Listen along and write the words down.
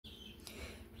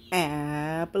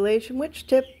Appalachian witch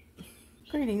tip.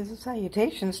 Greetings and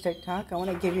salutations, TikTok. I want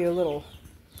to give you a little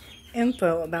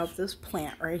info about this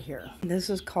plant right here. This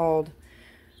is called,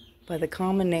 by the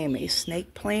common name, a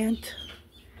snake plant,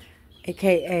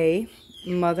 aka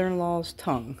mother-in-law's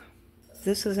tongue.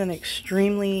 This is an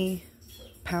extremely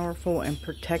powerful and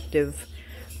protective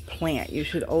plant. You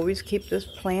should always keep this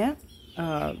plant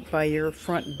by your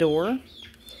front door.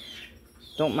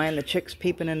 Don't mind the chicks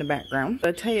peeping in the background.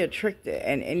 I'll tell you a trick,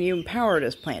 and you empower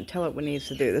this plant. Tell it what it needs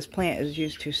to do. This plant is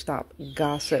used to stop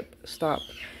gossip, stop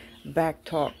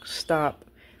backtalk, stop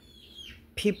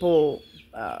people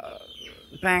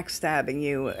backstabbing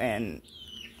you and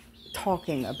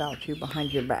talking about you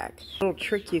behind your back. A little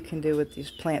trick you can do with these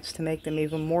plants to make them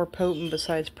even more potent,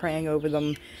 besides praying over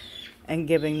them and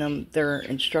giving them their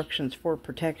instructions for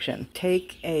protection.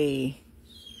 Take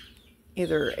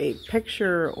either a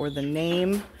picture or the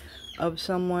name of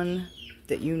someone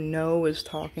that you know is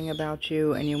talking about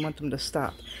you and you want them to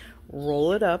stop.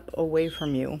 Roll it up away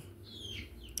from you.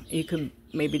 You could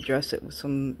maybe dress it with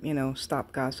some,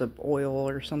 stop gossip oil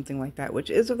or something like that, which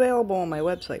is available on my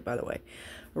website, by the way.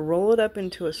 Roll it up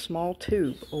into a small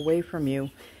tube away from you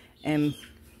and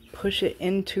push it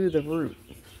into the root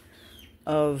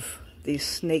of the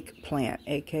snake plant,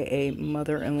 aka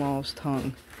mother-in-law's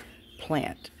tongue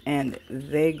plant, and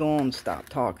they gonna stop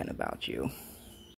talking about you.